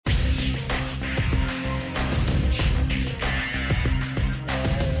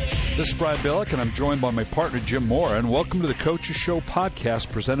This is Brian Billick, and I'm joined by my partner, Jim Mora, and welcome to the Coach's Show podcast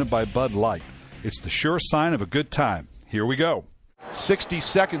presented by Bud Light. It's the sure sign of a good time. Here we go. 60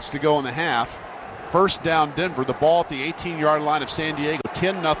 seconds to go in the half. First down, Denver. The ball at the 18-yard line of San Diego.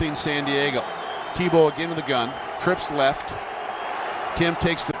 10-0 San Diego. Tebow again with the gun. Trips left. Tim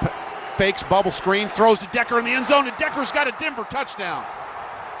takes the fakes, bubble screen, throws to Decker in the end zone, and Decker's got a Denver touchdown.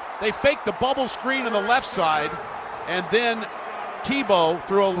 They fake the bubble screen on the left side, and then Tebow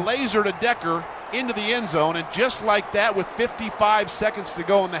threw a laser to Decker into the end zone, and just like that, with 55 seconds to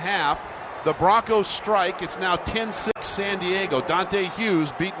go in the half, the Broncos strike. It's now 10-6 San Diego. Dante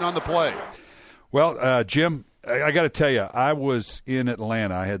Hughes beaten on the play. Well, Jim, I got to tell you, I was in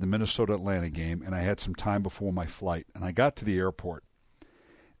Atlanta. I had the Minnesota-Atlanta game, and I had some time before my flight, and I got to the airport,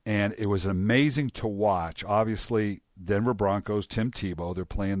 and it was amazing to watch. Obviously, Denver Broncos, Tim Tebow, they're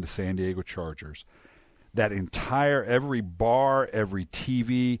playing the San Diego Chargers. That entire, every bar, every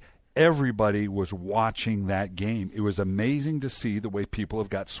TV, everybody was watching that game. It was amazing to see the way people have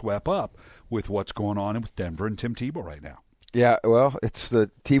got swept up with what's going on with Denver and Tim Tebow right now. Yeah, well, it's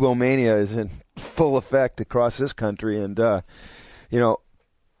the Tebow mania is in full effect across this country, and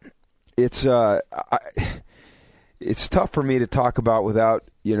it's tough for me to talk about without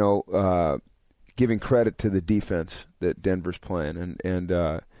giving credit to the defense that Denver's playing, and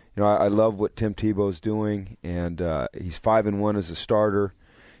I love what Tim Tebow's doing, and he's 5-1 as a starter.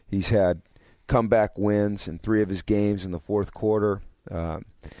 He's had comeback wins in 3 of his games in the fourth quarter.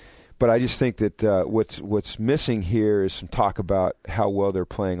 But I just think that what's missing here is some talk about how well they're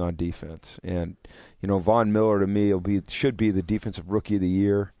playing on defense. And Von Miller to me should be the defensive rookie of the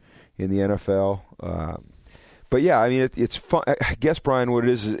year in the NFL. But yeah, I mean it's fun. I guess, Brian, what it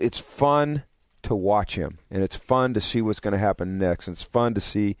is it's fun to watch him, and it's fun to see what's going to happen next. And it's fun to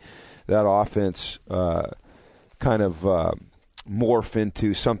see that offense kind of morph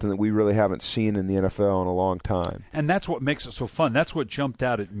into something that we really haven't seen in the NFL in a long time. And that's what makes it so fun. That's what jumped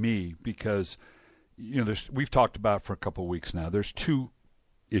out at me because, we've talked about it for a couple of weeks now. There's 2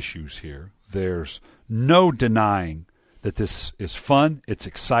 issues here. There's no denying that this is fun, it's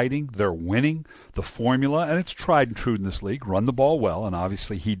exciting, they're winning, the formula, and it's tried and true in this league, run the ball well, and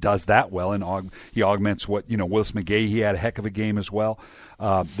obviously he does that well, and he augments what, Willis McGahee, he had a heck of a game as well.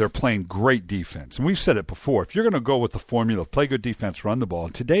 They're playing great defense, and we've said it before, if you're going to go with the formula, play good defense, run the ball,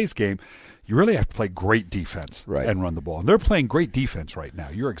 in today's game, you really have to play great defense and run the ball. And they're playing great defense right now.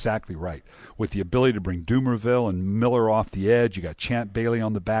 You're exactly right. With the ability to bring Dumerville and Miller off the edge, you got Champ Bailey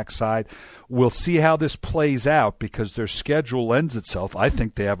on the backside. We'll see how this plays out because their schedule lends itself. I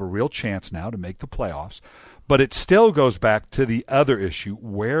think they have a real chance now to make the playoffs. But it still goes back to the other issue.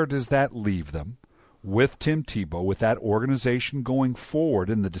 Where does that leave them with Tim Tebow, with that organization going forward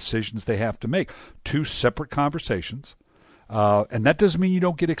and the decisions they have to make? 2 separate conversations. And that doesn't mean you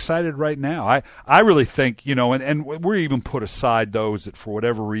don't get excited right now. I really think, and we even put aside those that for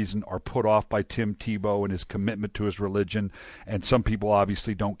whatever reason are put off by Tim Tebow and his commitment to his religion. And some people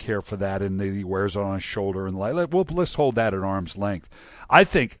obviously don't care for that and he wears it on his shoulder. And let's hold that at arm's length. I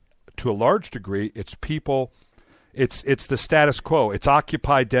think to a large degree it's people – It's the status quo. It's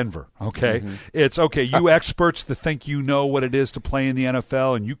Occupy Denver, okay? Mm-hmm. It's, okay, you experts that think you know what it is to play in the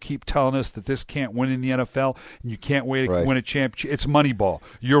NFL and you keep telling us that this can't win in the NFL and you can't win a championship. It's Moneyball.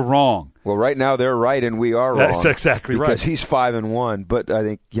 You're wrong. Well, right now they're right and we are wrong. That's exactly right. Because he's 5-1. But I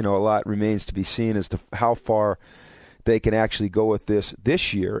think, a lot remains to be seen as to how far they can actually go with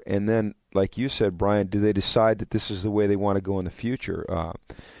this year. And then, like you said, Brian, do they decide that this is the way they want to go in the future?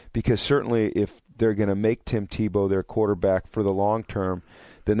 Because certainly if they're going to make Tim Tebow their quarterback for the long term,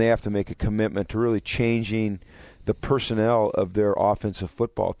 then they have to make a commitment to really changing the personnel of their offensive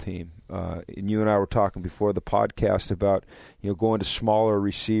football team. And you and I were talking before the podcast about going to smaller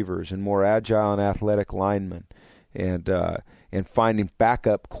receivers and more agile and athletic linemen, and finding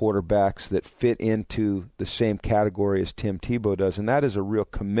backup quarterbacks that fit into the same category as Tim Tebow does. And that is a real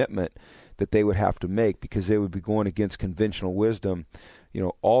commitment that they would have to make because they would be going against conventional wisdom,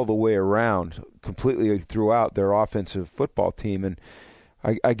 all the way around, completely throughout their offensive football team. And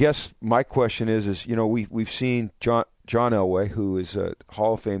I guess my question is we've seen John Elway, who is a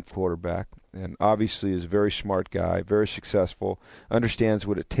Hall of Fame quarterback, and obviously is a very smart guy, very successful, understands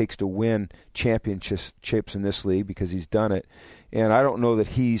what it takes to win championships in this league because he's done it. And I don't know that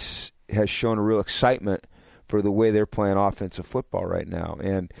has shown a real excitement for the way they're playing offensive football right now.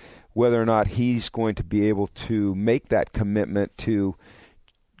 And whether or not he's going to be able to make that commitment to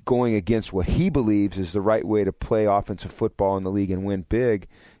going against what he believes is the right way to play offensive football in the league and win big,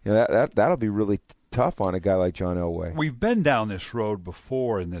 that'll be really tough on a guy like John Elway. We've been down this road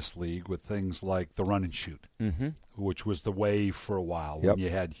before in this league with things like the run and shoot, which was the wave for a while. When you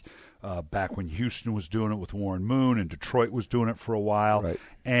had back when Houston was doing it with Warren Moon and Detroit was doing it for a while. Right.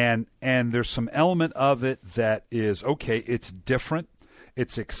 And there's some element of it that is, okay, it's different,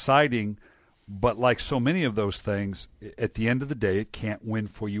 it's exciting, but like so many of those things, at the end of the day, it can't win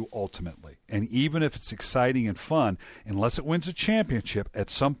for you ultimately. And even if it's exciting and fun, unless it wins a championship, at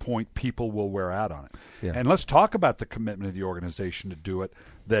some point people will wear out on it. Yeah. And let's talk about the commitment of the organization to do it,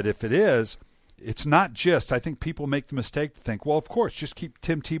 that if it is, it's not just, I think people make the mistake to think, well, of course, just keep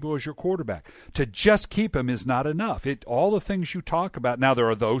Tim Tebow as your quarterback. To just keep him is not enough. All the things you talk about, now there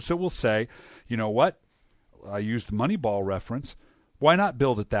are those that will say, you know what, I used the Moneyball reference, why not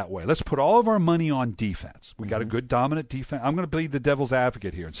build it that way? Let's put all of our money on defense. We got a good dominant defense. I'm going to be the devil's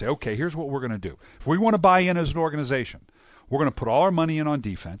advocate here and say, okay, here's what we're going to do. If we want to buy in as an organization, we're going to put all our money in on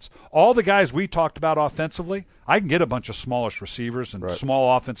defense. All the guys we talked about offensively, I can get a bunch of smallish receivers and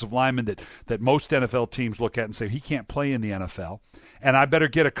small offensive linemen that most NFL teams look at and say, he can't play in the NFL. And I better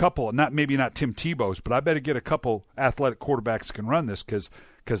get a couple, maybe not Tim Tebow's, but I better get a couple athletic quarterbacks that can run this because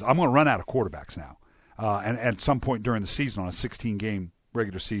I'm going to run out of quarterbacks now. And at some point during the season, on a 16-game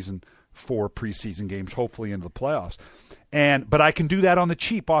regular season, 4 preseason games, hopefully into the playoffs. But I can do that on the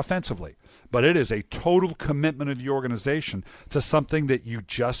cheap offensively. But it is a total commitment of the organization to something that you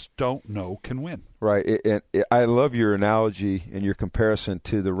just don't know can win. Right. I love your analogy and your comparison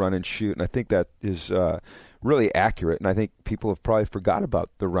to the run and shoot, and I think that is really accurate. And I think people have probably forgot about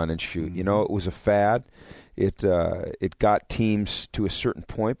the run and shoot. Mm-hmm. You know, it was a fad. It got teams to a certain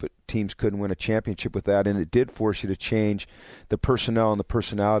point, but teams couldn't win a championship with that, and it did force you to change the personnel and the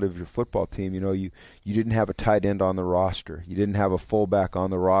personality of your football team. You know, you didn't have a tight end on the roster. You didn't have a fullback on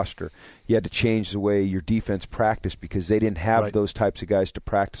the roster. You had to change the way your defense practiced because they didn't have those types of guys to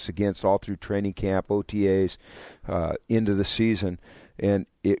practice against all through training camp, OTAs, into the season, and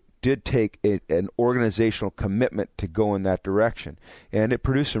it did take an organizational commitment to go in that direction, and it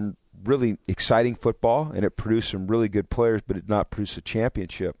produced some really exciting football, and it produced some really good players, but it did not produce a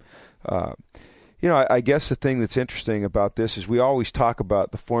championship. You know, I guess the thing that's interesting about this is we always talk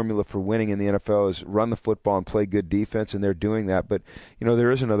about the formula for winning in the NFL is run the football and play good defense, and they're doing that. But, you know,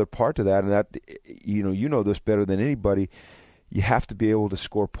 there is another part to that, and that, you know this better than anybody. You have to be able to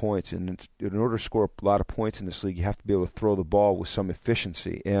score points, and in order to score a lot of points in this league, you have to be able to throw the ball with some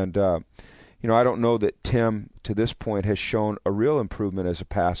efficiency. And you know, I don't know that Tim, to this point, has shown a real improvement as a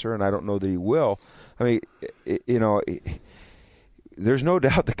passer, and I don't know that he will. I mean, you know, there's no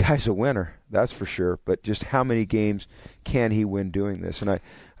doubt the guy's a winner, that's for sure. But just how many games can he win doing this? And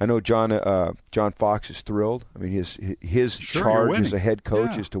I know John Fox is thrilled. I mean, his charge as a head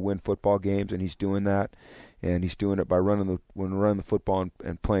coach is to win football games, and he's doing that. And he's doing it by running the football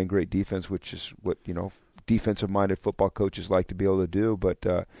and playing great defense, which is what, you know, defensive-minded football coaches like to be able to do. But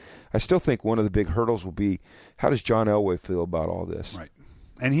I still think one of the big hurdles will be, how does John Elway feel about all this? Right.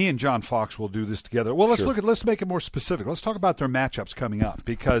 And he and John Fox will do this together. Well, let's make it more specific. Let's talk about their matchups coming up,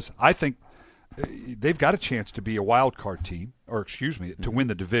 because I think they've got a chance to be a wild card team, to win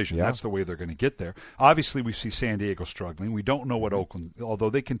the division. Yeah. That's the way they're going to get there. Obviously, we see San Diego struggling. We don't know what Oakland, although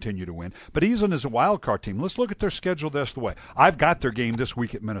they continue to win. But Eastland is a wild card team. Let's look at their schedule this way. I've got their game this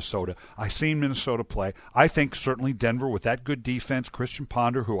week at Minnesota. I've seen Minnesota play. I think certainly Denver, with that good defense, Christian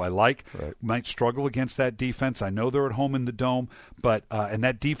Ponder, who I like, might struggle against that defense. I know they're at home in the Dome, but and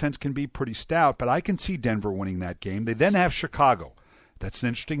that defense can be pretty stout, but I can see Denver winning that game. They then have Chicago. That's an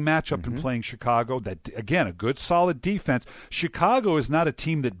interesting matchup in playing Chicago. That, again, a good, solid defense. Chicago is not a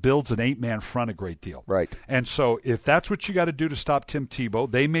team that builds an 8-man front a great deal. Right. And so if that's what you got to do to stop Tim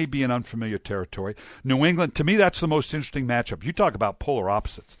Tebow, they may be in unfamiliar territory. New England, to me, that's the most interesting matchup. You talk about polar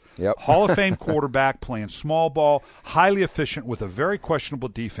opposites. Yep. Hall of Fame quarterback playing small ball, highly efficient with a very questionable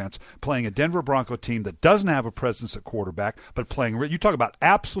defense, playing a Denver Bronco team that doesn't have a presence at quarterback, but playing – you talk about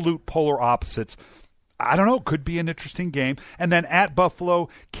absolute polar opposites. I don't know. Could be an interesting game. And then at Buffalo,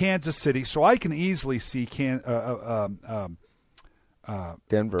 Kansas City. So I can easily see Denver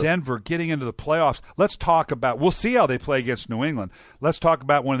getting into the playoffs. Let's talk about – we'll see how they play against New England. Let's talk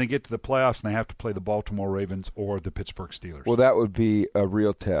about when they get to the playoffs and they have to play the Baltimore Ravens or the Pittsburgh Steelers. Well, that would be a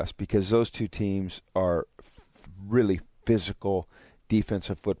real test because those two teams are really physical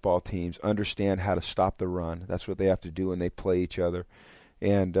defensive football teams, understand how to stop the run. That's what they have to do when they play each other.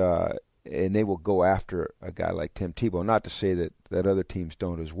 And they will go after a guy like Tim Tebow. Not to say that other teams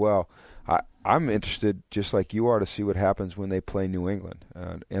don't as well. I'm interested, just like you are, to see what happens when they play New England.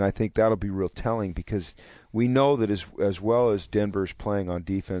 And I think that'll be real telling because we know that as well as Denver's playing on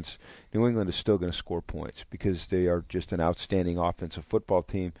defense, New England is still going to score points because they are just an outstanding offensive football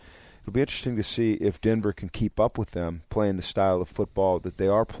team. it'll be interesting to see if Denver can keep up with them playing the style of football that they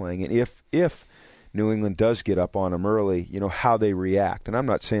are playing, and if New England does get up on them early, how they react. And I'm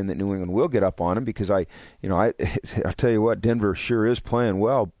not saying that New England will get up on them, because I'll tell you what, Denver sure is playing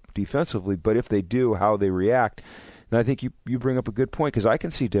well defensively, but if they do, how they react. And I think you bring up a good point, because I can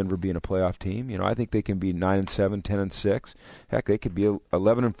see Denver being a playoff team. I think they can be 9-7, 10-6. Heck, they could be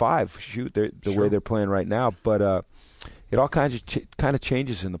 11-5. Shoot, the way they're playing right now. But it all kind of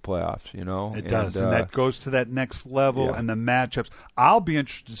changes in the playoffs. It does, and that goes to that next level and the matchups. I'll be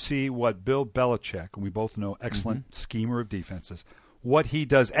interested to see what Bill Belichick, and we both know, excellent schemer of defenses, what he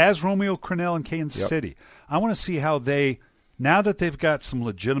does as Romeo Crennel in Kansas City. I want to see how they. Now that they've got some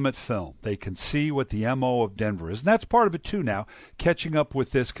legitimate film, they can see what the MO of Denver is. And that's part of it, too, now, catching up with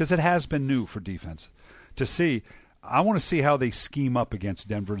this, because it has been new for defense to see. I want to see how they scheme up against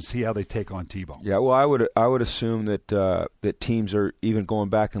Denver and see how they take on Tebow. Yeah, well, I would assume that that teams are even going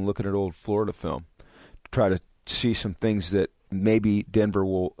back and looking at old Florida film to try to see some things that maybe Denver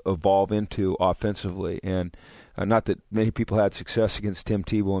will evolve into offensively. And not that many people had success against Tim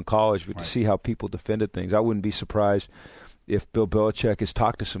Tebow in college, but to see how people defended things. I wouldn't be surprised if Bill Belichick has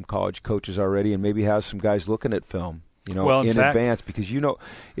talked to some college coaches already and maybe has some guys looking at film, in advance, because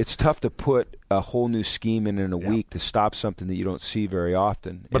it's tough to put a whole new scheme in a week to stop something that you don't see very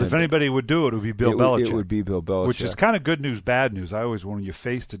often. But if anybody would do it, it would be Bill Belichick. It would be Bill Belichick. Which is kind of good news, bad news. I always, when you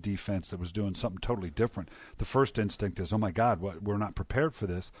faced a defense that was doing something totally different, the first instinct is, oh, my God, we're not prepared for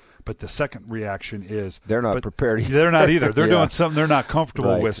this. But the second reaction is they're not prepared either. They're not either. They're doing something they're not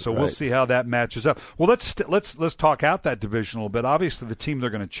comfortable with. So we'll see how that matches up. Well, let's talk out that division a little bit. Obviously, the team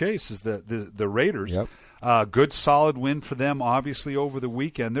they're going to chase is the Raiders. Yep. Good, solid win for them, obviously, over the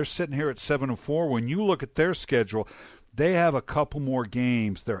weekend. They're sitting here at 7-4. When you look at their schedule, they have a couple more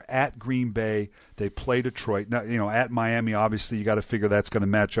games. They're at Green Bay. They play Detroit. Now, at Miami, obviously, you got to figure that's going to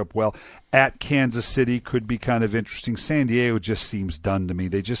match up well. At Kansas City could be kind of interesting. San Diego just seems done to me.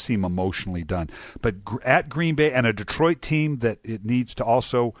 They just seem emotionally done. But at Green Bay and a Detroit team that it needs to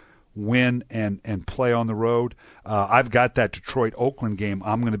also win and play on the road. I've got that Detroit-Oakland game.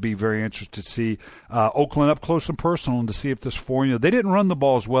 I'm going to be very interested to see Oakland up close and personal and to see if this formula. They didn't run the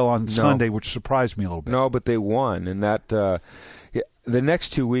ball as well on Sunday, which surprised me a little bit. No, but they won, and that the next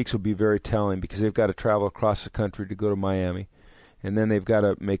 2 weeks will be very telling, because they've got to travel across the country to go to Miami, and then they've got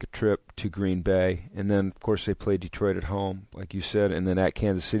to make a trip to Green Bay, and then, of course, they play Detroit at home, like you said, and then at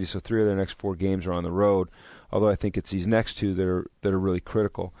Kansas City. So 3 of their next 4 games are on the road, although I think it's these next 2 that are really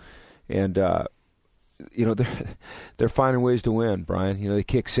critical. And they're finding ways to win, Brian. They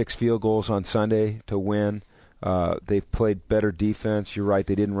kicked 6 field goals on Sunday to win. They've played better defense. You're right,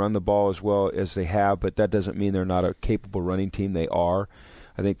 they didn't run the ball as well as they have, but that doesn't mean they're not a capable running team. They are.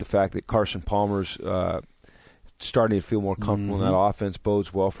 I think the fact that Carson Palmer's starting to feel more comfortable in that offense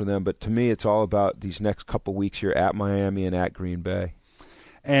bodes well for them. But to me, it's all about these next couple weeks here at Miami and at Green Bay.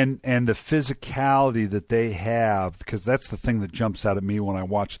 And the physicality that they have, because that's the thing that jumps out at me when I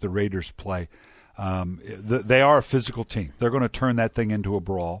watch the Raiders play. They are a physical team. They're going to turn that thing into a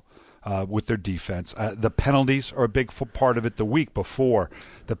brawl with their defense. The penalties are a big part of it. The week before,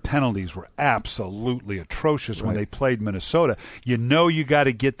 the penalties were absolutely atrocious when they played Minnesota. You got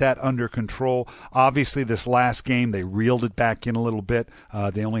to get that under control. Obviously, this last game, they reeled it back in a little bit.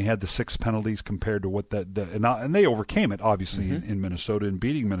 They only had the 6 penalties compared to what and they overcame it, obviously, in Minnesota and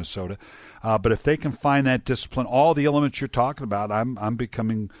beating Minnesota. But if they can find that discipline, all the elements you're talking about, I'm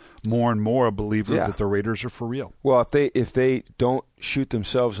becoming more and more a believer that the Raiders are for real. Well, if they don't shoot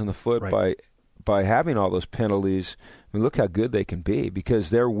themselves in the foot by having all those penalties, I mean, look how good they can be, because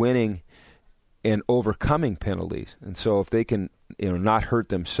they're winning and overcoming penalties. And so if they can, not hurt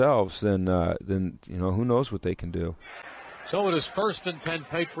themselves, then who knows what they can do. So it is 1st and 10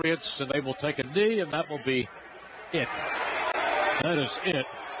 Patriots, and they will take a knee, and that will be it. That is it.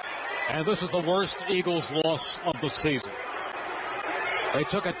 And this is the worst Eagles loss of the season. They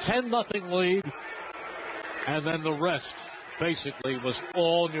took a 10-0 lead, and then the rest basically was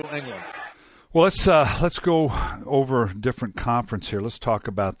all New England. Well, let's go over a different conference here. Let's talk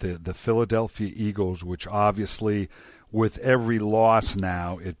about the Philadelphia Eagles, which obviously with every loss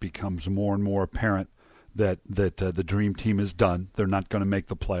now it becomes more and more apparent that the dream team is done. They're not going to make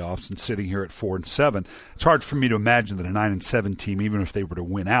the playoffs, and sitting here at 4-7, it's hard for me to imagine that a 9-7 team, even if they were to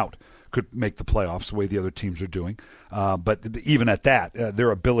win out, could make the playoffs the way the other teams are doing. But even at that,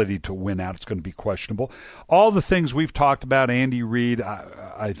 their ability to win out is going to be questionable. All the things we've talked about, Andy Reid,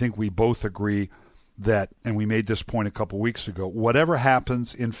 I think we both agree that, and we made this point a couple weeks ago, whatever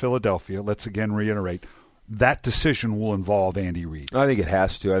happens in Philadelphia, let's again reiterate, that decision will involve Andy Reid. I think it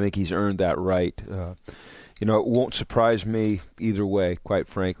has to. I think he's earned that right. it won't surprise me either way, quite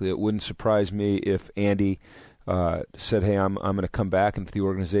frankly. It wouldn't surprise me if Andy said, hey, I'm going to come back, and if the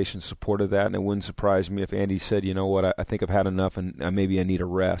organization supported that. And it wouldn't surprise me if Andy said, you know what, I think I've had enough and maybe I need a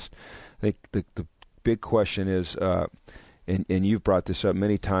rest. I think the big question is, and you've brought this up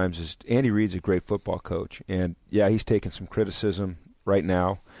many times, is Andy Reid's a great football coach. And, yeah, he's taking some criticism right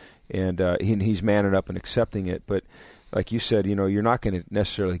now, and he's manning up and accepting it. But like you said, you're not going to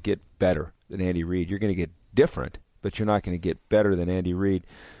necessarily get better than Andy Reid. You're going to get different, but you're not going to get better than Andy Reid.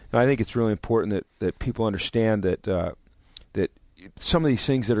 And I think it's really important that people understand that that some of these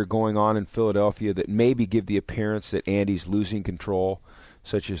things that are going on in Philadelphia that maybe give the appearance that Andy's losing control,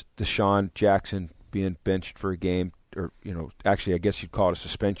 such as Deshaun Jackson being benched for a game, or actually I guess you'd call it a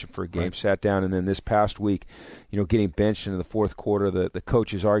suspension for a game, right. Sat down, and then this past week, getting benched in the fourth quarter, the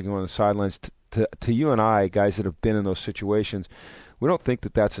coaches arguing on the sidelines. To you and I, guys that have been in those situations, we don't think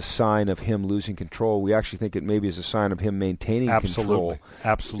that that's a sign of him losing control. We actually think it maybe is a sign of him maintaining control.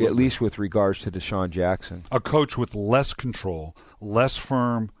 Absolutely. At least with regards to Deshaun Jackson. A coach with less control, less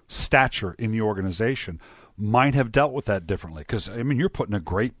firm stature in the organization might have dealt with that differently. Because, you're putting a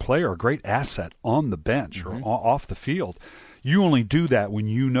great player, a great asset on the bench or off the field. You only do that when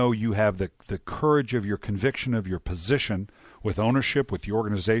you have the courage of your conviction of your position with ownership, with the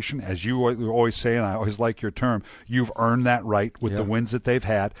organization. As you always say, and I always like your term, you've earned that right with the wins that they've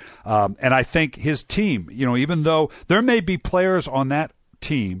had. And I think his team, even though there may be players on that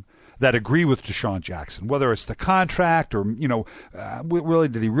team that agree with Deshaun Jackson, whether it's the contract or, really,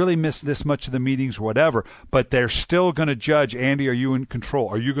 did he really miss this much of the meetings or whatever, but they're still going to judge, Andy, are you in control?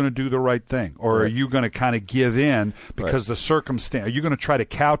 Are you going to do the right thing? Or are you going to kind of give in because the circumstance, are you going to try to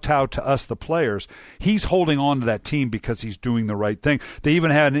kowtow to us, the players? He's holding on to that team because he's doing the right thing. They even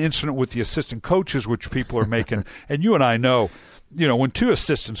had an incident with the assistant coaches, which people are making, and you and I know, when two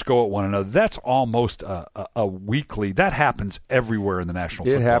assistants go at one another, that's almost a weekly. That happens everywhere in the National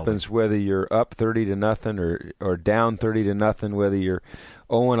Football League. It happens whether you're up 30-0 or down 30-0, whether you're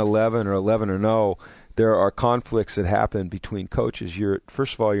 0-11 or 11-0. There are conflicts that happen between coaches.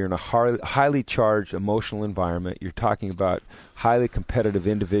 First of all, you're in a highly charged emotional environment. You're talking about highly competitive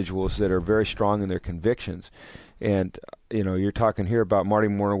individuals that are very strong in their convictions. And, you're talking here about Marty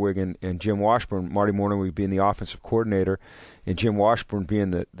Mornhinweg and Jim Washburn, Marty Mornhinweg being the offensive coordinator and Jim Washburn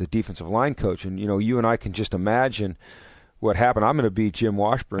being the defensive line coach. And, you and I can just imagine what happened. I'm going to be Jim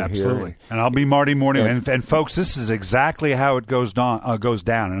Washburn here. Absolutely. And I'll be Marty Mornhinweg. And folks, this is exactly how it goes down.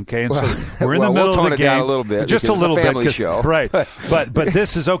 Okay, and so we're in the middle of the game. We'll tone it down a little bit. Just a little bit. Family show. Right. but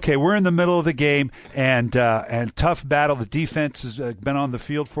this is okay. We're in the middle of the game, and tough battle. The defense has been on the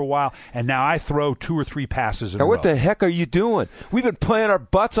field for a while, and now I throw 2 or 3 passes in a row. What the heck are you doing? We've been playing our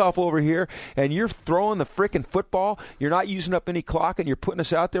butts off over here, and you're throwing the frickin' football. You're not using up any clock, and you're putting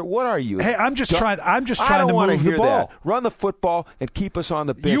us out there. What are you? Hey, I'm just trying to move the ball. I don't want to hear that. Run the football and keep us on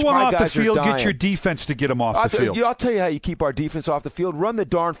the bench. You want off the field, get your defense to get them off the field. I'll tell you how you keep our defense off the field. Run the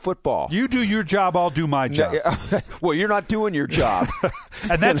darn football. You do your job, I'll do my job. Well, you're not doing your job.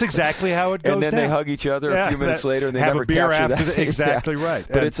 And that's exactly how it goes And then down. They hug each other a few minutes later, and they have never a beer capture after that. Exactly right.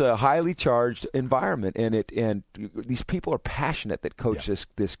 But it's a highly charged environment, and these people are passionate that coach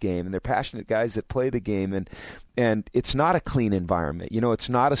this game, and they're passionate guys that play the game, and it's not a clean environment. It's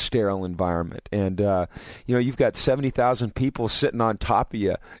not a sterile environment. And, you've got 70,000 people sitting on top of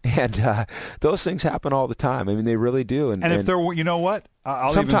you. And those things happen all the time. They really do. And if they're, you know what?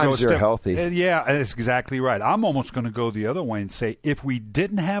 I'll sometimes even go they're healthy. Yeah, that's exactly right. I'm almost going to go the other way and say, if we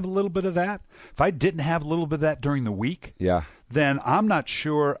didn't have a little bit of that, if I didn't have a little bit of that during the week, then I'm not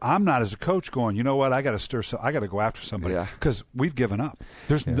sure. I'm not as a coach going, you know what? I got to I got to go after somebody because we've given up.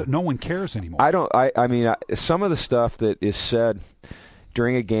 There's no one cares anymore. Some of the stuff that is said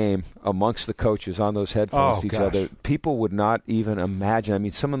during a game amongst the coaches on those headphones to each other, people would not even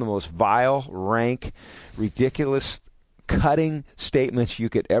imagine. Some of the most vile, rank, ridiculous, cutting statements you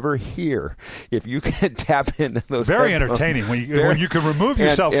could ever hear if you can tap into those. Very entertaining when you can remove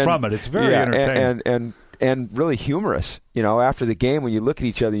yourself from it. It's very entertaining and really humorous. After the game, when you look at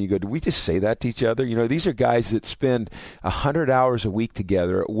each other and you go, did we just say that to each other? These are guys that spend 100 hours a week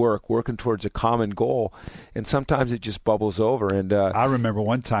together at work, working towards a common goal, and sometimes it just bubbles over. And I remember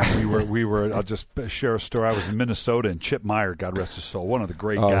one time we were. I'll just share a story. I was in Minnesota, and Chip Meyer, God rest his soul, one of the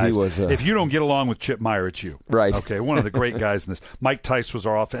great guys. He was, if you don't get along with Chip Meyer, it's you. Right. Okay, one of the great guys in this. Mike Tice was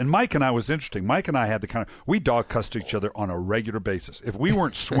our offense, and Mike and I was interesting. Mike and I had we dog cussed each other on a regular basis. If we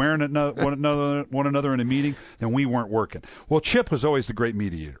weren't swearing at one another in a meeting, then we weren't working. Well, Chip was always the great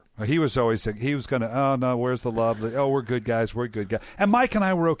mediator. He was always he was going to, oh, no, where's the love? Oh, we're good guys. And Mike and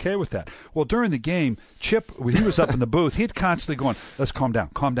I were okay with that. Well, during the game, Chip, when he was up in the booth, he'd constantly going, let's calm down.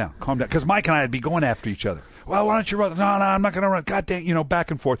 Because Mike and I would be going after each other. Well, why don't you run? No, I'm not going to run. God dang,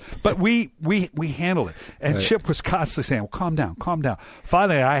 back and forth. But we handled it. And right. Chip was constantly saying, well, calm down.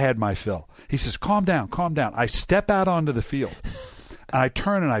 Finally, I had my fill. He says, calm down. I step out onto the field. And I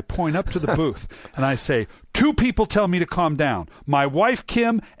turn and I point up to the booth and I say, 2 people tell me to calm down. My wife,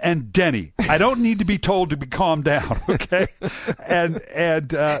 Kim, and Denny. I don't need to be told to be calmed down, okay?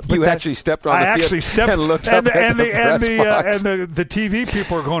 But you actually stepped on the field. I actually stepped and looked up at the TV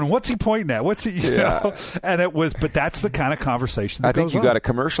people are going, what's he pointing at? What's he, you know? And it was, but that's the kind of conversation that goes on. I think you got a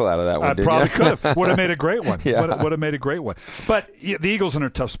commercial out of that one, I probably could have. Would have made a great one. Yeah. Would have made a great one. But the Eagles are in a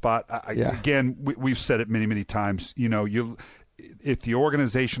tough spot. Again, we've said it many, many times. If the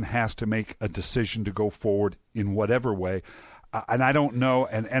organization has to make a decision to go forward in whatever way, and I don't know,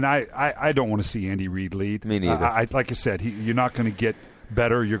 and I don't want to see Andy Reid lead. Me neither. Like I said, you're not going to get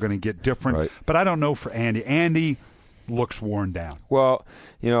better. You're going to get different. Right. But I don't know for Andy. Andy looks worn down. Well,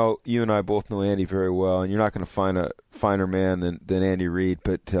 you and I both know Andy very well, and you're not going to find a finer man than Andy Reid.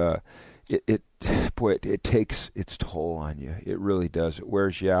 But it takes its toll on you. It really does. It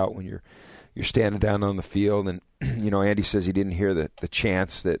wears you out when you're standing down on the field, and Andy says he didn't hear the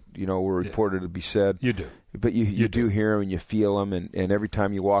chants that were reported to be said. You do, but you do hear them and you feel them, and every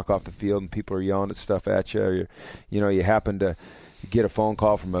time you walk off the field and people are yelling at stuff at you, or you happen to get a phone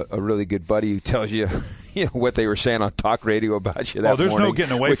call from a really good buddy who tells you what they were saying on talk radio about you that morning. Oh, there's no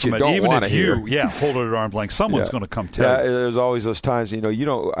getting away from it. Even if you hold it at arm's length, someone's going to come tell you. There's always those times,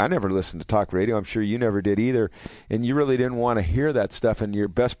 I never listened to talk radio. I'm sure you never did either. And you really didn't want to hear that stuff. And your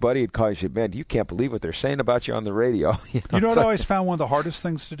best buddy would call you and say, man, you can't believe what they're saying about you on the radio. What I always found one of the hardest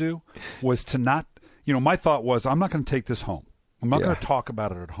things to do was to not, my thought was, I'm not going to take this home. I'm not going to talk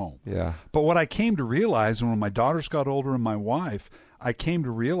about it at home. Yeah. But what I came to realize, and when my daughters got older and my wife, I came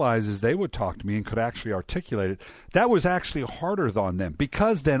to realize as they would talk to me and could actually articulate it, that was actually harder on them,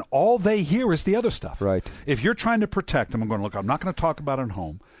 because then all they hear is the other stuff. Right. If you're trying to protect them, I'm going, look, I'm not going to talk about it at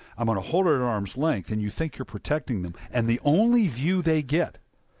home. I'm going to hold it at arm's length, and you think you're protecting them. And the only view they get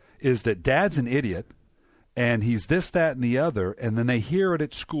is that Dad's an idiot, and he's this, that, and the other, and then they hear it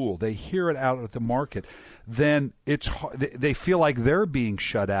at school. They hear it out at the market. Then they feel like they're being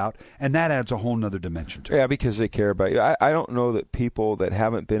shut out, and that adds a whole nother dimension to it. Yeah, because they care about you. I don't know that people that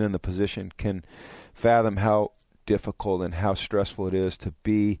haven't been in the position can fathom how difficult and how stressful it is to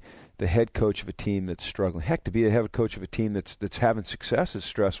be the head coach of a team that's struggling. Heck, to be the head coach of a team that's having success is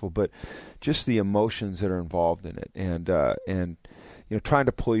stressful, but just the emotions that are involved in it, and trying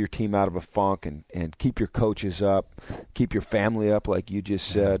to pull your team out of a funk and keep your coaches up, keep your family up, like you just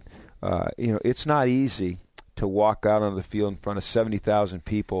said. It's not easy to walk out on the field in front of 70,000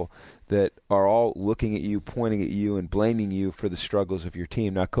 people that are all looking at you, pointing at you, and blaming you for the struggles of your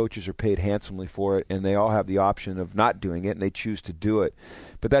team. Now, coaches are paid handsomely for it, and they all have the option of not doing it, and they choose to do it.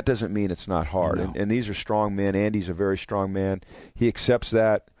 But that doesn't mean it's not hard. No. And these are strong men. Andy's a very strong man. He accepts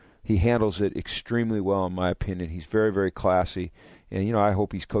that. He handles it extremely well, in my opinion. He's very, very classy. And, I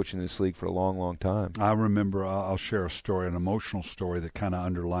hope he's coaching this league for a long, long time. I remember, I'll share a story, an emotional story that kind of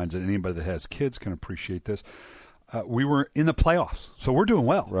underlines it. Anybody that has kids can appreciate this. We were in the playoffs, so we're doing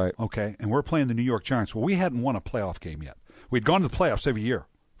well. Right. Okay, and we're playing the New York Giants. Well, we hadn't won a playoff game yet. We'd gone to the playoffs every year,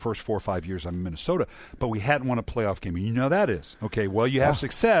 first 4 or 5 years I'm in Minnesota, but we hadn't won a playoff game. And you know that is. Okay, well, you have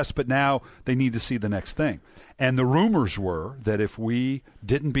success, but now they need to see the next thing. And the rumors were that if we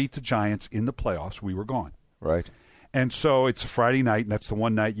didn't beat the Giants in the playoffs, we were gone. Right. And so it's a Friday night, and that's the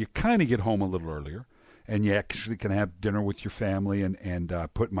one night you kind of get home a little earlier, and you actually can have dinner with your family. And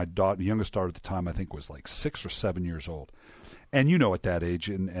put my youngest daughter at the time, I think, was like 6 or 7 years old. And at that age,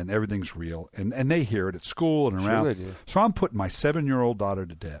 and everything's real. And they hear it at school and around. Sure they do. So I'm putting my 7-year-old daughter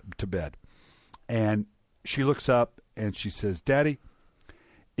to bed. And she looks up, and she says, Daddy,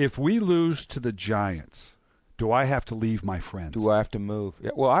 if we lose to the Giants, do I have to leave my friends? Do I have to move?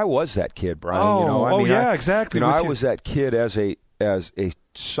 Yeah, well, I was that kid, Brian. Exactly. I was that kid as a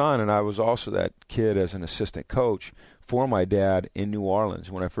son, and I was also that kid as an assistant coach for my dad in New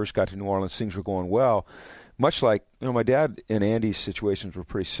Orleans. When I first got to New Orleans, things were going well. Much like my dad and Andy's situations were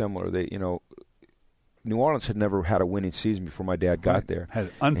pretty similar. They, New Orleans had never had a winning season before my dad got there.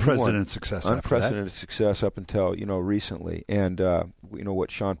 Had unprecedented success. Unprecedented success up until recently, and what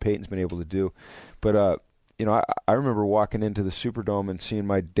Sean Payton's been able to do, but. I remember walking into the Superdome and seeing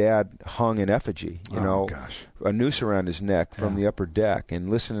my dad hung in effigy, a noose around his neck from the upper deck,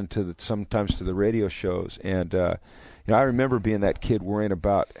 and listening to sometimes to the radio shows. And, I remember being that kid worrying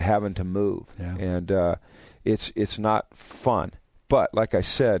about having to move. Yeah. And it's not fun But like I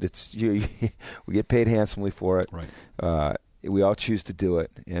said, we get paid handsomely for it. Right. We all choose to do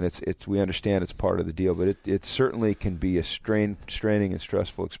it, and we understand it's part of the deal. But it certainly can be a straining and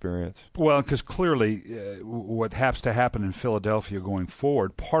stressful experience. Well, because clearly what has to happen in Philadelphia going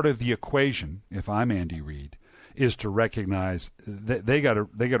forward, part of the equation, if I'm Andy Reid, is to recognize that they got to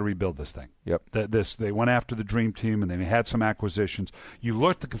rebuild this thing. Yep. They went after the dream team and they had some acquisitions. You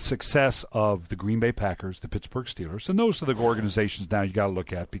look at the success of the Green Bay Packers, the Pittsburgh Steelers, and those are the organizations now you got to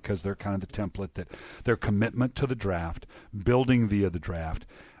look at because they're kind of the template that their commitment to the draft, building via the draft.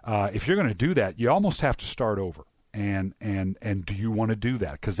 If you're going to do that, you almost have to start over. And do you want to do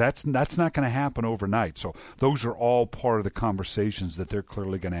that? Because that's not going to happen overnight. So those are all part of the conversations that they're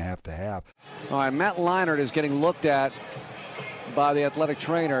clearly going to have. All right, Matt Leinart is getting looked at by the athletic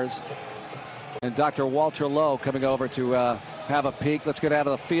trainers, and Dr. Walter Lowe coming over to have a peek. Let's get out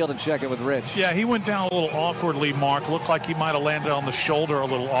of the field and check it with Rich. Yeah, he went down a little awkwardly, Mark. Looked like he might have landed on the shoulder a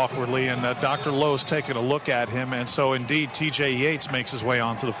little awkwardly, and Dr. Lowe's taking a look at him, and so indeed T.J. Yates makes his way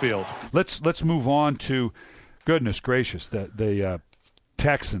onto the field. Let's move on to. Goodness gracious, the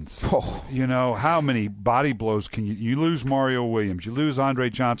Texans. Oh. You know, how many body blows can you lose Mario Williams, you lose Andre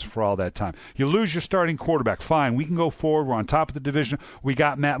Johnson for all that time. You lose your starting quarterback. Fine, we can go forward. We're on top of the division. We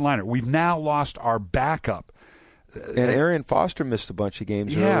got Matt Leinart. We've now lost our backup. And Arian Foster missed a bunch of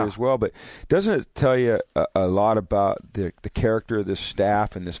games earlier as well. But doesn't it tell you a lot about the character of this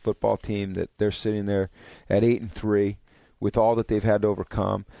staff and this football team that they're sitting there at 8-3 with all that they've had to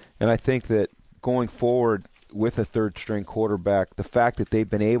overcome? And I think that going forward, with a third-string quarterback, the fact that they've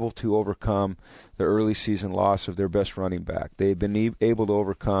been able to overcome the early season loss of their best running back, they've been able to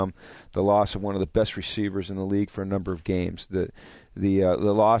overcome the loss of one of the best receivers in the league for a number of games, the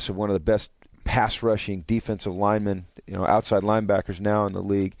loss of one of the best pass-rushing defensive linemen, outside linebackers now in the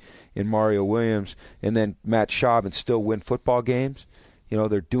league, in Mario Williams, and then Matt Schaub, and still win football games.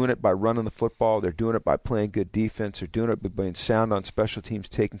 They're doing it by running the football. They're doing it by playing good defense. They're doing it by being sound on special teams,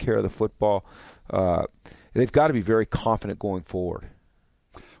 taking care of the football. They've got to be very confident going forward.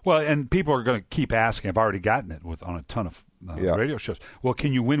 Well, and people are going to keep asking. I've already gotten it on a ton of radio shows. Well,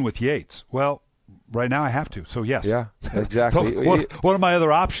 can you win with Yates? Well, right now I have to, so yes. Yeah, exactly. What are my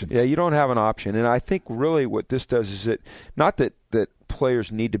other options? Yeah, you don't have an option. And I think really what this does is not that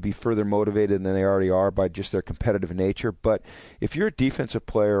players need to be further motivated than they already are by just their competitive nature, but if you're a defensive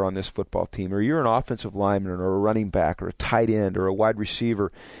player on this football team, or you're an offensive lineman or a running back or a tight end or a wide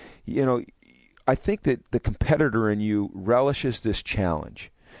receiver, I think that the competitor in you relishes this challenge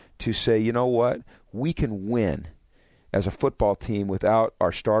to say, you know what, we can win as a football team without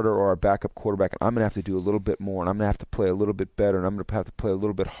our starter or our backup quarterback, and I'm going to have to do a little bit more, and I'm going to have to play a little bit better, and I'm going to have to play a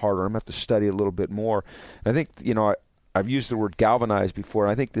little bit harder, and I'm going to have to study a little bit more. And I think, I've used the word galvanize before,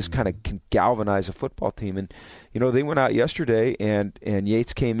 and I think this kind of can galvanize a football team. And, they went out yesterday, and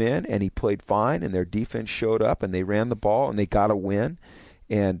Yates came in, and he played fine, and their defense showed up, and they ran the ball, and they got a win.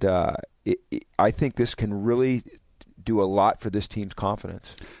 And I think this can really do a lot for this team's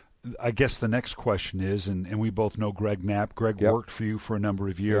confidence. I guess the next question is, and we both know Greg Knapp. Greg worked for you for a number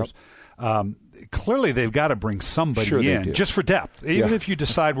of years. Clearly, they've got to bring somebody in just for depth. Even if you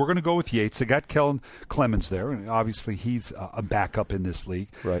decide we're going to go with Yates, they got Kellen Clemens there, and obviously he's a backup in this league.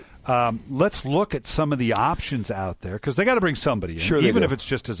 Right. Let's look at some of the options out there because they got to bring somebody in, even if it's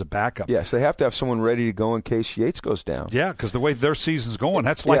just as a backup. Yes, they have to have someone ready to go in case Yates goes down. Yeah, because the way their season's going,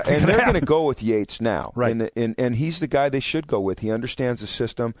 that's likely and they're going to go with Yates now. Right. And he's the guy they should go with. He understands the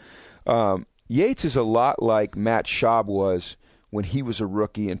system. Yates is a lot like Matt Schaub was when he was a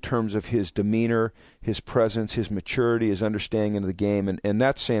rookie in terms of his demeanor, his presence, his maturity, his understanding of the game. And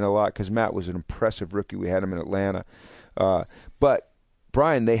that's saying a lot because Matt was an impressive rookie. We had him in Atlanta. But,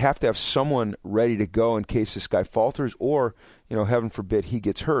 Brian, they have to have someone ready to go in case this guy falters or, heaven forbid, he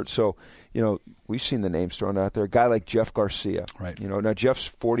gets hurt. So, we've seen the names thrown out there. A guy like Jeff Garcia. Right. Now Jeff's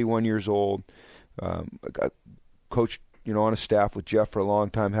 41 years old. Coached, on a staff with Jeff for a long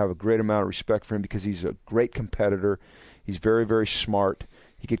time. Have a great amount of respect for him because he's a great competitor. He's very, very smart.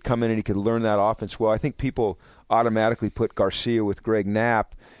 He could come in and he could learn that offense well. I think people automatically put Garcia with Greg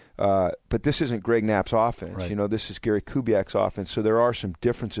Knapp, but this isn't Greg Knapp's offense. Right. This is Gary Kubiak's offense. So there are some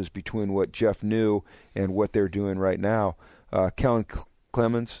differences between what Jeff knew and what they're doing right now. Kellen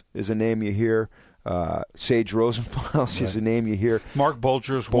Clemens is a name you hear. Sage Rosenthal is a name you hear. Mark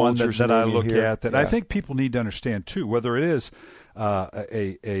Bulger is one that I look at that I think people need to understand too, whether it is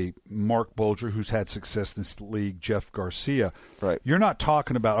a Mark Bulger who's had success in this league, Jeff Garcia. Right. You're not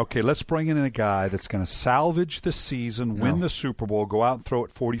talking about, okay, let's bring in a guy that's going to salvage the season, win the Super Bowl, go out and throw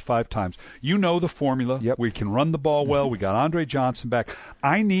it 45 times. You know the formula. Yep. We can run the ball well. We got Andre Johnson back.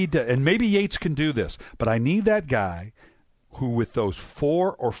 I need to, and maybe Yates can do this, but I need that guy who with those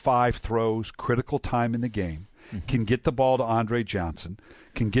 4 or 5 throws, critical time in the game, can get the ball to Andre Johnson,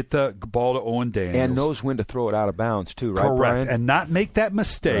 can get the ball to Owen Daniels. And knows when to throw it out of bounds, too, right, Correct. Brian? And not make that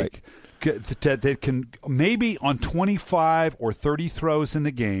mistake. That can maybe on 25 or 30 throws in the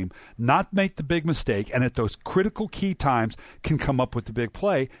game, not make the big mistake, and at those critical key times can come up with the big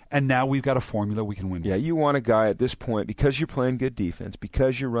play, and now we've got a formula we can win Yeah, with. you want a guy at this point, because you're playing good defense,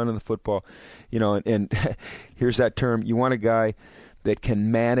 because you're running the football, and here's that term, you want a guy that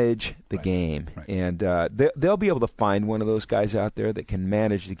can manage the game. Right. And they'll be able to find one of those guys out there that can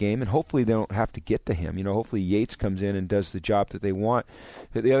manage the game, and hopefully they don't have to get to him. Hopefully Yates comes in and does the job that they want.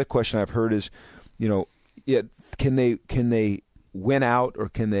 The other question I've heard is, can they win out, or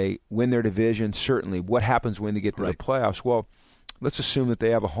can they win their division? Certainly. What happens when they get to the playoffs? Well, let's assume that they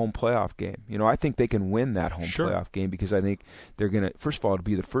have a home playoff game. I think they can win that home playoff game, because I think they're going to, first of all, it'll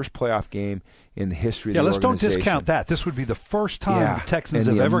be the first playoff game in the history of the organization. Yeah, let's don't discount that. This would be the first time the Texans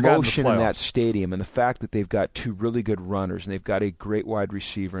and have ever gotten to the emotion playoffs. in that stadium, and the fact that they've got 2 really good runners, and they've got a great wide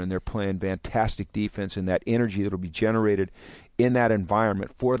receiver, and they're playing fantastic defense, and that energy that will be generated in that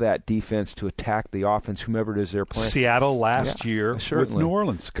environment for that defense to attack the offense, whomever it is they're playing. Seattle last year with New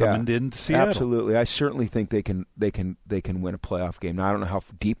Orleans coming into Seattle. Absolutely. I certainly think they can win a playoff game. Now, I don't know how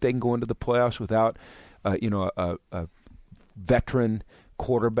deep they can go into the playoffs without a veteran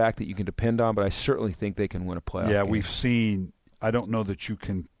quarterback that you can depend on, but I certainly think they can win a playoff game. Yeah, we've seen – I don't know that you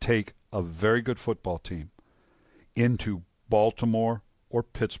can take a very good football team into Baltimore or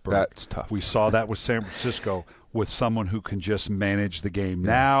Pittsburgh. That's tough. We saw that with San Francisco with someone who can just manage the game.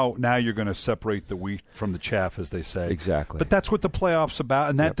 Now you're going to separate the wheat from the chaff, as they say. Exactly. But that's what the playoff's about,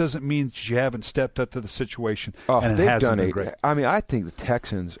 and that doesn't mean that you haven't stepped up to the situation, and it they've hasn't done been great. I mean, I think the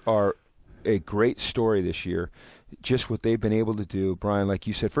Texans are a great story this year. Just what they've been able to do, Brian, like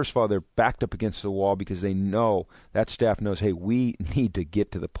you said, first of all, they're backed up against the wall because they know, that staff knows, hey, we need to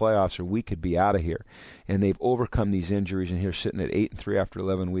get to the playoffs or we could be out of here. And they've overcome these injuries, and here sitting at 8-3 after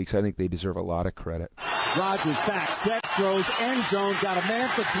 11 weeks. I think they deserve a lot of credit. Rodgers back, sets, throws, end zone, got a man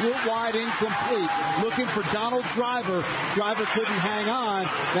for threw it wide, incomplete. Looking for Donald Driver. Driver couldn't hang on.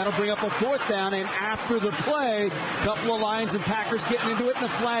 That'll bring up a 4th down, and after the play, a couple of Lions and Packers getting into it, and the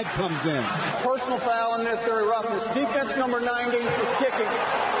flag comes in. Personal foul, unnecessary roughness. Defense number 90 for kicking.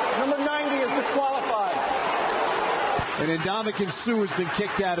 Number 90 is disqualified. And Ndamukong Suh has been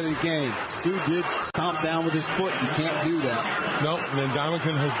kicked out of the game. Suh did stomp down with his foot. You can't do that. No,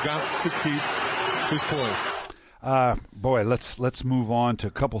 Ndamukong has got to keep his poise. Boy, let's move on to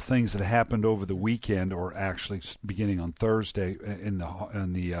a couple things that happened over the weekend, or actually beginning on Thursday in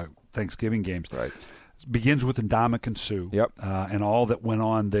the Thanksgiving games. Right. It begins with Ndamukong Suh. Yep. And all that went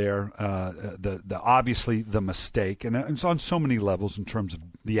on there. The obviously the mistake, and it's on so many levels in terms of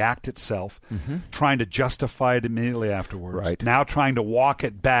the act itself, trying to justify it immediately afterwards. Right. Now trying to walk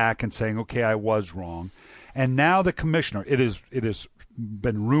it back and saying, okay, I was wrong. And now the commissioner, it has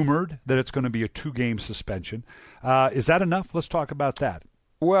been rumored that it's going to be a 2-game suspension. Is that enough? Let's talk about that.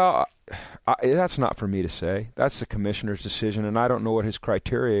 Well, that's not for me to say. That's the commissioner's decision, and I don't know what his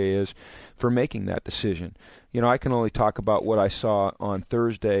criteria is for making that decision. I can only talk about what I saw on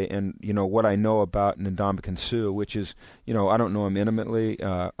Thursday and, what I know about Ndamukong Suh, which is, I don't know him intimately.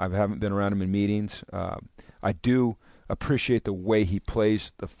 I haven't been around him in meetings. I do appreciate the way he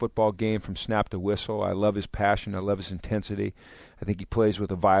plays the football game from snap to whistle. I love his passion. I love his intensity. I think he plays with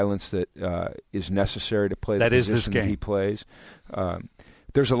a violence that is necessary to play the position that he plays.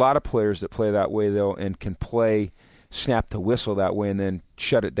 There's a lot of players that play that way, though, and can play snap to whistle that way and then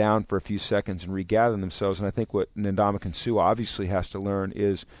shut it down for a few seconds and regather themselves. And I think what Ndamukong Suh obviously has to learn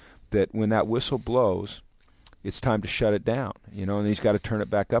is that when that whistle blows, it's time to shut it down, and he's got to turn it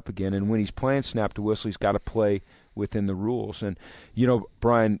back up again. And when he's playing snap to whistle, he's got to play within the rules. And,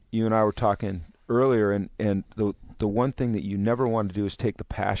 Brian, you and I were talking earlier, and the one thing that you never want to do is take the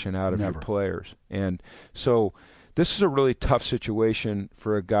passion out of your players. And so this is a really tough situation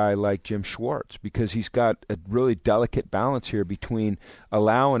for a guy like Jim Schwartz, because he's got a really delicate balance here between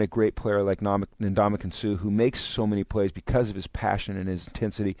allowing a great player like Ndamukong Suh, who makes so many plays because of his passion and his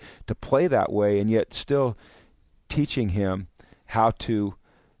intensity, to play that way, and yet still teaching him how to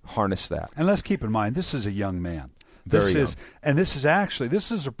harness that. And let's keep in mind, this is a young man. This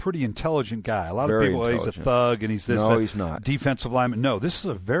is a pretty intelligent guy. A lot of people, he's a thug and he's this. No, he's not. Defensive lineman. No, this is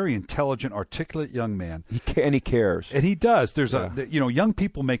a very intelligent, articulate young man. He cares. And he does. There's young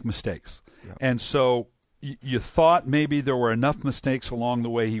people make mistakes. Yeah. And so you thought maybe there were enough mistakes along the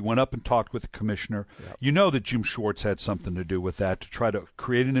way. He went up and talked with the commissioner. Yep. You know that Jim Schwartz had something to do with that, to try to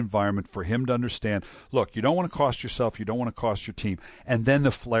create an environment for him to understand, look, you don't want to cost yourself, you don't want to cost your team. And then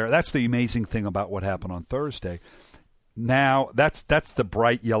the flare. That's the amazing thing about what happened on Thursday. now that's the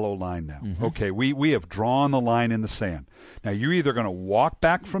bright yellow line now. Mm-hmm. Okay, we have drawn the line in the sand. Now you're either going to walk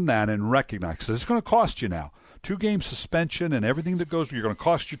back from that and recognize, because it's going to cost you now. 2-game suspension and everything that goes, you're going to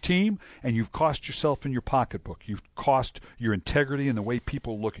cost your team, and you've cost yourself in your pocketbook. You've cost your integrity and the way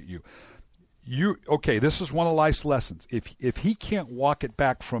people look at you. Okay, this is one of life's lessons. If he can't walk it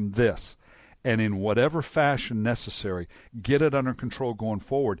back from this, and in whatever fashion necessary, get it under control going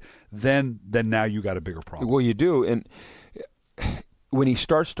forward, then now you got a bigger problem. Well, you do, and when he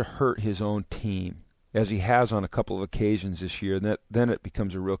starts to hurt his own team, as he has on a couple of occasions this year, then it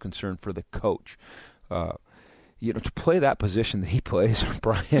becomes a real concern for the coach. To play that position that he plays,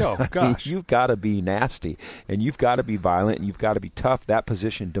 Brian, oh, gosh. You've got to be nasty, and you've got to be violent, and you've got to be tough. That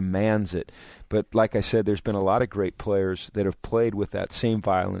position demands it. But like I said, there's been a lot of great players that have played with that same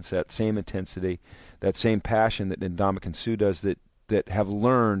violence, that same intensity, that same passion that Ndamukong Suh does, that have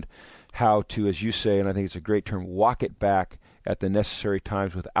learned how to, as you say, and I think it's a great term, walk it back at the necessary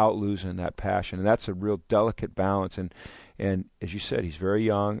times without losing that passion. And that's a real delicate balance. And as you said, he's very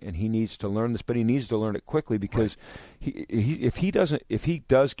young, and he needs to learn this, but he needs to learn it quickly, because if he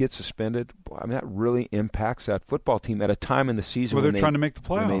does get suspended, that really impacts that football team at a time in the season when they're trying to make the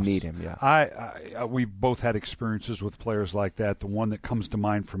playoffs. When they need him. Yeah, we've both had experiences with players like that. The one that comes to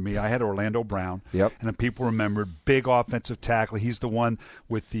mind for me, I had Orlando Brown. Yep. And people remembered, big offensive tackle. He's the one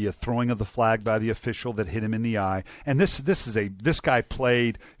with the throwing of the flag by the official that hit him in the eye. And this guy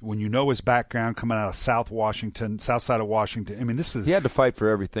played, when you know his background, coming out of south side of Washington. I mean, he had to fight for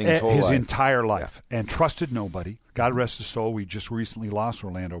everything his whole life. Entire life, and trusted nobody. God rest his soul. We just recently lost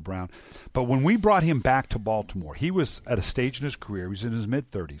Orlando Brown. But when we brought him back to Baltimore, he was at a stage in his career. He was in his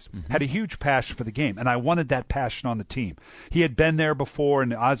mid-30s, had a huge passion for the game, and I wanted that passion on the team. He had been there before,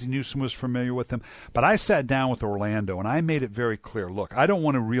 and Ozzie Newsome was familiar with him. But I sat down with Orlando, and I made it very clear, look, I don't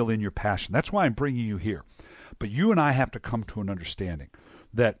want to reel in your passion. That's why I'm bringing you here. But you and I have to come to an understanding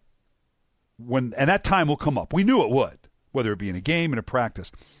that and that time will come up. We knew it would, whether it be in a game, in a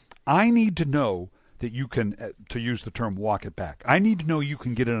practice. I need to know that you can, to use the term, walk it back. I need to know you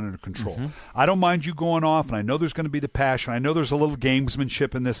can get it under control. I don't mind you going off, and I know there's going to be the passion. I know there's a little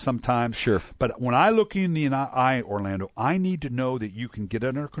gamesmanship in this sometimes. Sure. But when I look you in the eye, Orlando, I need to know that you can get it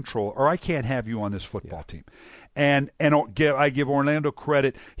under control, or I can't have you on this football team. And I give Orlando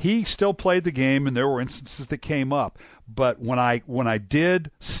credit. He still played the game, and there were instances that came up. But when I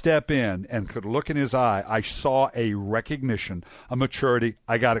did step in and could look in his eye, I saw a recognition, a maturity.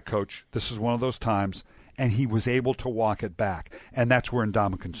 I got it, Coach. This is one of those times. And he was able to walk it back. And that's where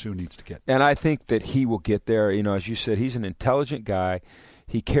Ndamukong Suh needs to get. And I think that he will get there. As you said, he's an intelligent guy.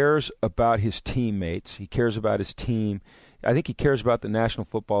 He cares about his teammates. He cares about his team. I think he cares about the National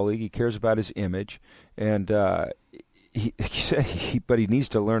Football League. He cares about his image. And but he needs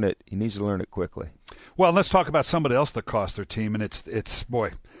to learn it. He needs to learn it quickly. Well, let's talk about somebody else that cost their team, and it's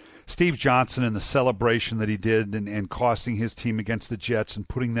Steve Johnson and the celebration that he did and costing his team against the Jets and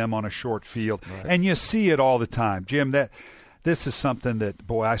putting them on a short field. Right. And you see it all the time. Jim, this is something that,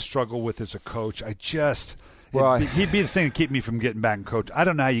 I struggle with as a coach. He'd be the thing to keep me from getting back and coach. I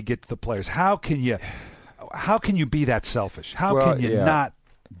don't know how you get to the players. How can you be that selfish? How can you not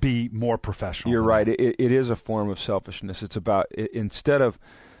be more professional? You're right. It is a form of selfishness. It's about, instead of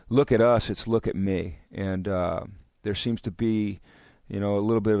look at us, it's look at me. And there seems to be, a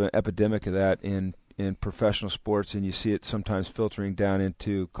little bit of an epidemic of that in professional sports, and you see it sometimes filtering down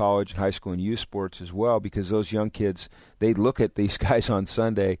into college and high school and youth sports as well, because those young kids, they look at these guys on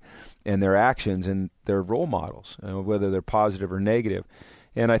Sunday and their actions, and they're role models, whether they're positive or negative.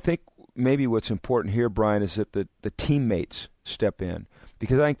 And I think maybe what's important here, Brian, is that the teammates step in,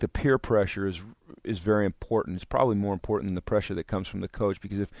 because I think the peer pressure is very important. It's probably more important than the pressure that comes from the coach,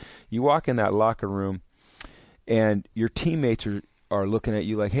 because if you walk in that locker room and your teammates are looking at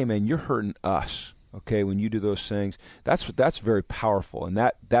you like, hey, man, you're hurting us, okay, when you do those things, that's very powerful, and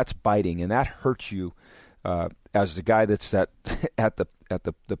that's biting, and that hurts you as the guy that's at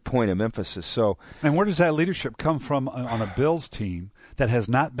the point of emphasis. So, and where does that leadership come from on a Bills team that has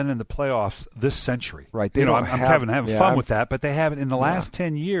not been in the playoffs this century? Right. I'm having fun with that, but they haven't in the last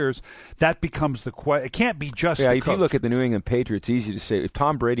 10 years. That becomes the question. It can't be just the if coach. You look at the New England Patriots, it's easy to say, if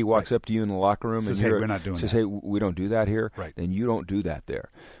Tom Brady walks up to you in the locker room and we're not doing says, that. hey, we don't do that here, then you don't do that there.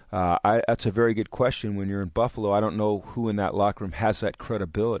 That's a very good question. When you're in Buffalo, I don't know who in that locker room has that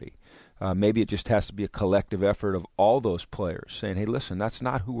credibility. Maybe it just has to be a collective effort of all those players saying, hey, listen, that's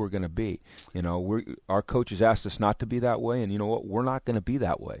not who we're going to be. Our coaches asked us not to be that way, and you know what? We're not going to be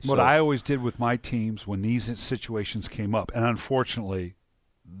that way. What I always did with my teams when these situations came up, and unfortunately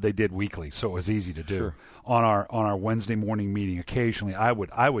they did weekly, so it was easy to do. Sure. On our Wednesday morning meeting, occasionally I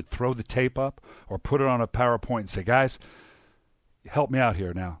would throw the tape up or put it on a PowerPoint and say, guys, help me out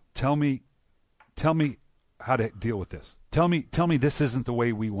here now. Tell me how to deal with this. Tell me this isn't the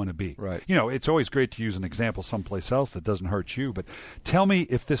way we want to be. Right. You know, it's always great to use an example someplace else that doesn't hurt you, but tell me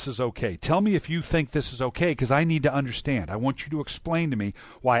if this is okay. Tell me if you think this is okay, because I need to understand. I want you to explain to me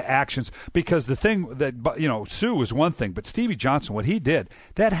why actions, because the thing that, you know, Sue was one thing, but Stevie Johnson, what he did,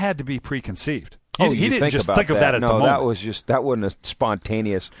 that had to be preconceived. He didn't just think of that at the moment. That wasn't a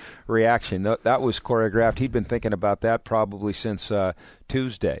spontaneous reaction. That was choreographed. He'd been thinking about that probably since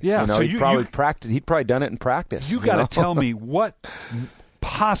Tuesday. Yeah, you know, so he'd probably done it in practice. You got to tell me what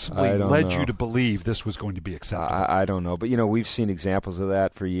possibly led you to believe this was going to be acceptable. I don't know, but you know, we've seen examples of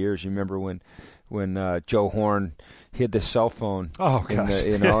that for years. You remember when Joe Horn hid the cell phone. Oh gosh,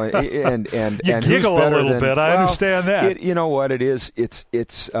 you know, and you giggle a little bit. I understand that. You know what it is? It's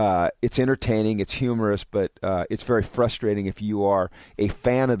entertaining. It's humorous, but it's very frustrating if you are a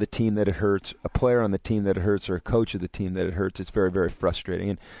fan of the team that it hurts, a player on the team that it hurts, or a coach of the team that it hurts. It's very, very frustrating.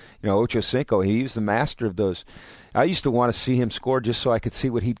 And you know, Ocho Cinco, he was the master of those. I used to want to see him score just so I could see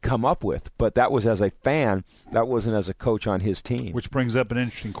what he'd come up with, but that was as a fan. That wasn't as a coach on his team. Which brings up an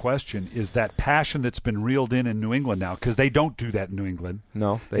interesting question: is that passion that's been reeled in New England now? Because they don't do that in New England.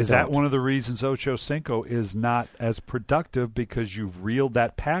 No, they don't. Is that one of the reasons Ocho Cinco is not as productive? Because you've reeled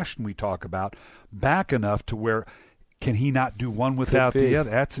that passion we talk about back enough to where can he not do one without the other?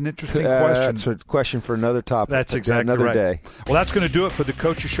 That's an interesting question. That's a question for another topic. That's exactly another right. day. Well, that's going to do it for the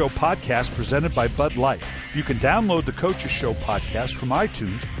Coaches Show podcast presented by Bud Light. You can download the Coaches Show podcast from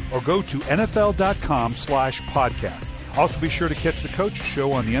iTunes or go to NFL.com/podcast. Also, be sure to catch the Coaches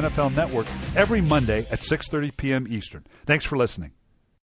Show on the NFL Network every Monday at 6:30 p.m. Eastern. Thanks for listening.